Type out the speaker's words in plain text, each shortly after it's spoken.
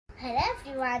Hello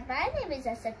everyone, my name is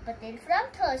Asad Patel from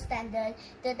 3rd standard.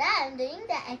 Today I am doing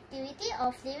the activity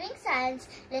of living science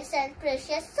lesson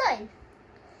Precious Soil.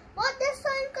 What the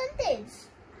soil contains?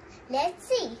 Let's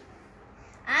see.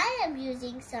 I am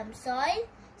using some soil,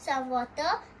 some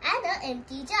water and an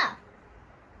empty jar.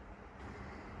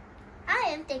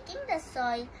 I am taking the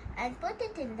soil and put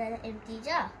it in the empty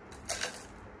jar.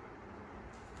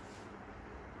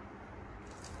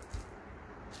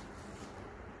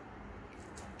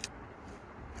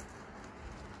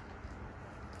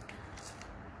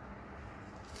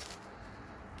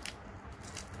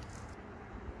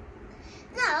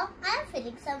 Now I am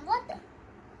filling some water.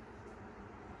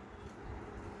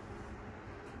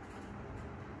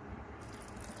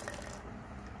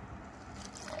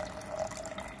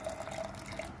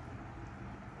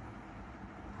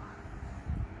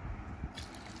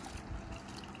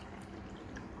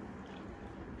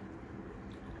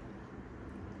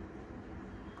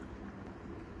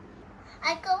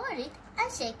 I cover it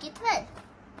and shake it well.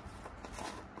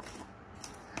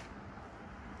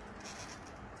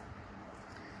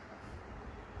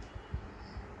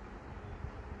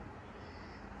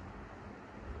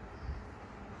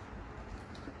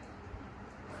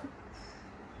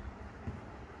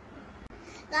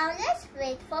 Now let's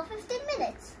wait for 15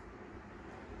 minutes.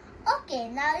 Okay,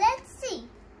 now let's see.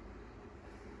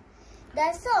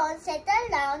 The soil settled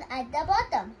down at the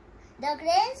bottom. The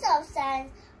grains of sand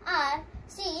are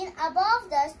seen above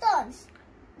the stones.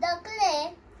 The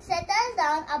clay settles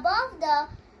down above the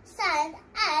sand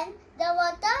and the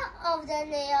water of the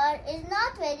layer is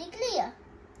not very clear.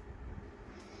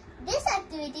 This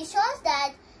activity shows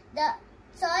that the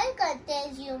soil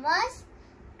contains humus,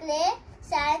 clay,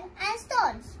 sand and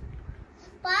stones.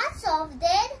 Parts of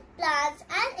dead plants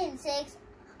and insects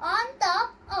on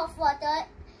top of water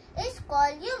is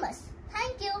called humus.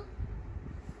 Thank you.